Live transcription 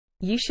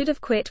You should have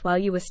quit while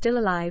you were still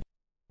alive.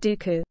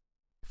 Dooku.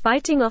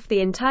 Fighting off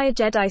the entire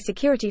Jedi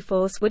security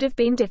force would have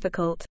been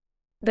difficult.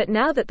 But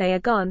now that they are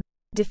gone,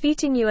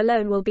 defeating you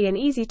alone will be an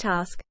easy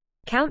task.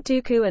 Count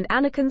Dooku and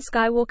Anakin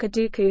Skywalker.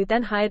 Dooku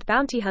then hired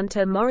bounty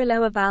hunter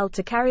Morilo Aval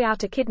to carry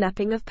out a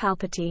kidnapping of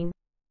Palpatine.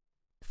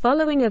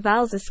 Following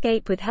Aval's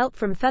escape with help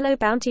from fellow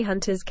bounty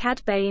hunters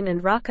Cad Bane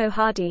and Rako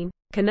Hardeen,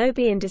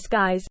 Kenobi in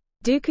disguise,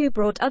 Dooku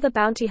brought other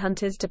bounty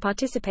hunters to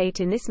participate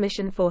in this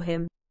mission for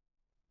him.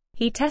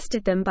 He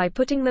tested them by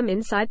putting them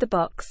inside the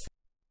box.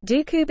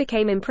 Dooku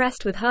became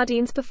impressed with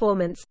Hardeen's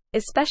performance,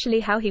 especially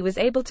how he was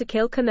able to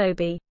kill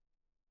Kenobi.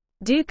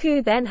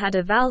 Dooku then had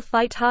Aval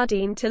fight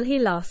Hardeen till he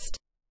lost.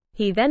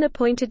 He then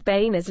appointed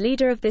Bane as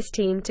leader of this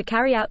team to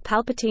carry out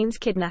Palpatine's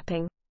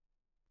kidnapping.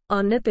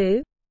 On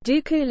Naboo,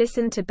 Dooku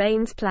listened to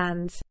Bane's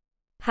plans.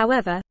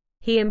 However,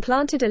 he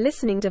implanted a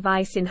listening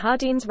device in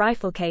Hardeen's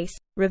rifle case,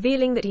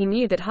 revealing that he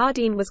knew that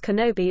Hardeen was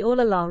Kenobi all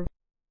along.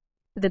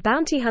 The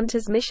bounty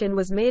hunter's mission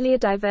was merely a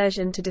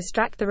diversion to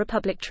distract the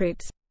Republic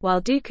troops,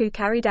 while Dooku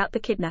carried out the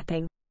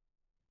kidnapping.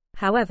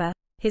 However,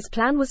 his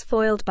plan was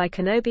foiled by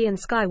Kenobi and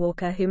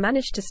Skywalker, who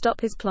managed to stop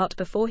his plot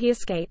before he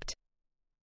escaped.